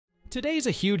Today's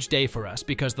a huge day for us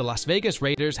because the Las Vegas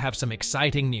Raiders have some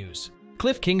exciting news.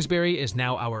 Cliff Kingsbury is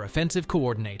now our offensive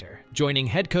coordinator, joining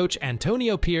head coach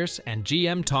Antonio Pierce and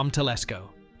GM Tom Telesco.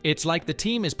 It's like the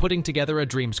team is putting together a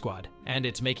dream squad, and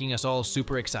it's making us all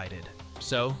super excited.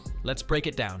 So, let's break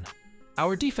it down.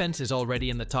 Our defense is already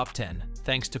in the top 10,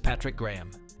 thanks to Patrick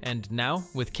Graham. And now,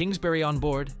 with Kingsbury on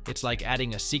board, it's like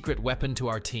adding a secret weapon to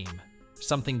our team.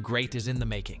 Something great is in the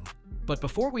making. But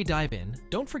before we dive in,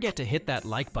 don't forget to hit that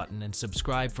like button and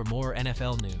subscribe for more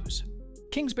NFL news.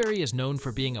 Kingsbury is known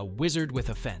for being a wizard with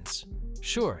offense.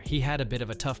 Sure, he had a bit of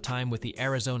a tough time with the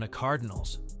Arizona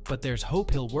Cardinals, but there's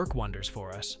hope he'll work wonders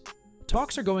for us.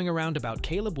 Talks are going around about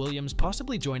Caleb Williams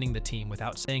possibly joining the team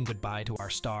without saying goodbye to our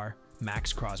star,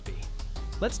 Max Crosby.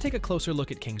 Let's take a closer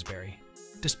look at Kingsbury.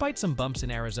 Despite some bumps in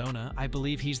Arizona, I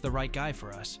believe he's the right guy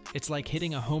for us. It's like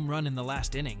hitting a home run in the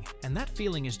last inning, and that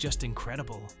feeling is just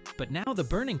incredible. But now the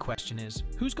burning question is,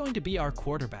 who's going to be our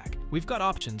quarterback? We've got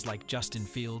options like Justin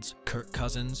Fields, Kirk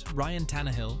Cousins, Ryan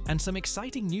Tannehill, and some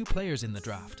exciting new players in the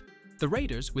draft. The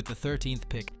Raiders, with the 13th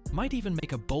pick, might even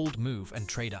make a bold move and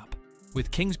trade up. With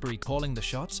Kingsbury calling the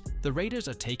shots, the Raiders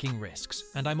are taking risks,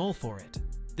 and I'm all for it.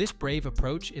 This brave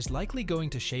approach is likely going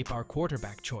to shape our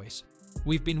quarterback choice.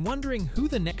 We've been wondering who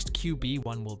the next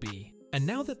QB1 will be, and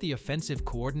now that the offensive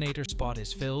coordinator spot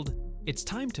is filled, it's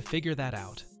time to figure that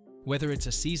out. Whether it's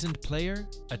a seasoned player,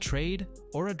 a trade,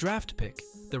 or a draft pick,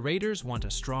 the Raiders want a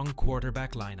strong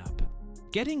quarterback lineup.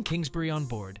 Getting Kingsbury on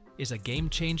board is a game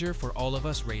changer for all of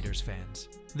us Raiders fans.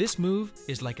 This move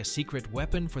is like a secret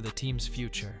weapon for the team's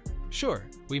future. Sure,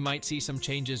 we might see some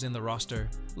changes in the roster,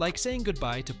 like saying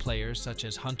goodbye to players such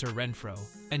as Hunter Renfrow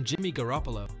and Jimmy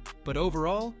Garoppolo, but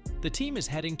overall, the team is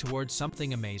heading towards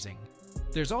something amazing.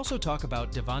 There's also talk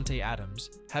about Davante Adams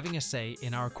having a say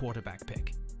in our quarterback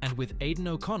pick, and with Aiden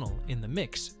O'Connell in the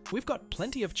mix, we've got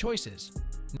plenty of choices.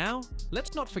 Now,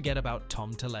 let's not forget about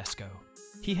Tom Telesco.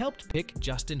 He helped pick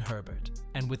Justin Herbert,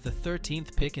 and with the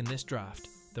 13th pick in this draft,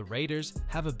 the Raiders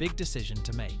have a big decision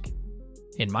to make.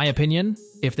 In my opinion,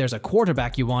 if there's a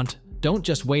quarterback you want, don't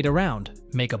just wait around.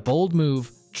 Make a bold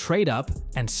move, trade up,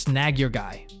 and snag your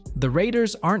guy. The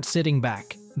Raiders aren't sitting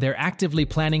back. They're actively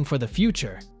planning for the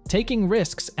future, taking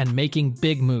risks and making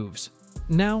big moves.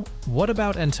 Now, what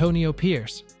about Antonio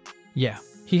Pierce? Yeah,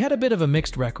 he had a bit of a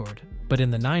mixed record, but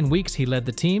in the 9 weeks he led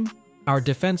the team, our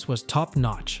defense was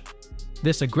top-notch.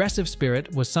 This aggressive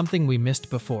spirit was something we missed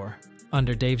before.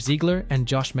 Under Dave Ziegler and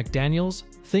Josh McDaniels,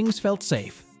 things felt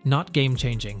safe, not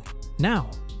game-changing. Now,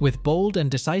 with bold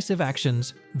and decisive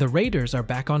actions, the Raiders are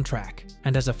back on track,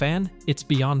 and as a fan, it's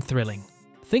beyond thrilling.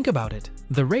 Think about it,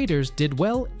 the Raiders did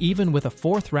well even with a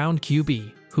 4th-round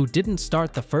QB who didn't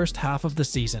start the first half of the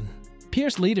season.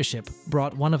 Pierce's leadership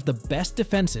brought one of the best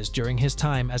defenses during his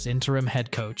time as interim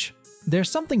head coach. There's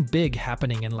something big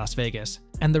happening in Las Vegas,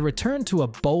 and the return to a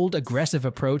bold, aggressive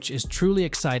approach is truly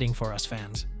exciting for us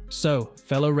fans. So,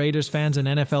 fellow Raiders fans and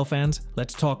NFL fans,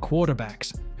 let's talk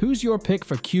quarterbacks. Who's your pick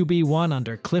for QB1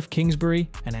 under Cliff Kingsbury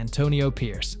and Antonio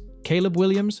Pierce? Caleb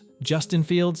Williams, Justin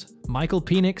Fields, Michael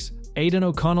Penix, Aiden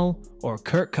O'Connell, or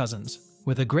Kirk Cousins?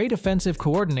 With a great offensive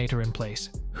coordinator in place,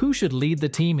 who should lead the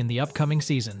team in the upcoming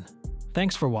season?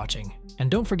 Thanks for watching,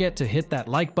 and don't forget to hit that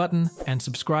like button and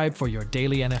subscribe for your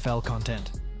daily NFL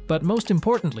content. But most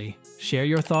importantly, share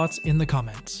your thoughts in the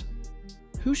comments.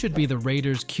 Who should be the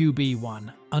Raiders'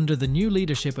 QB1 under the new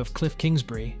leadership of Cliff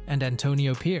Kingsbury and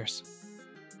Antonio Pierce?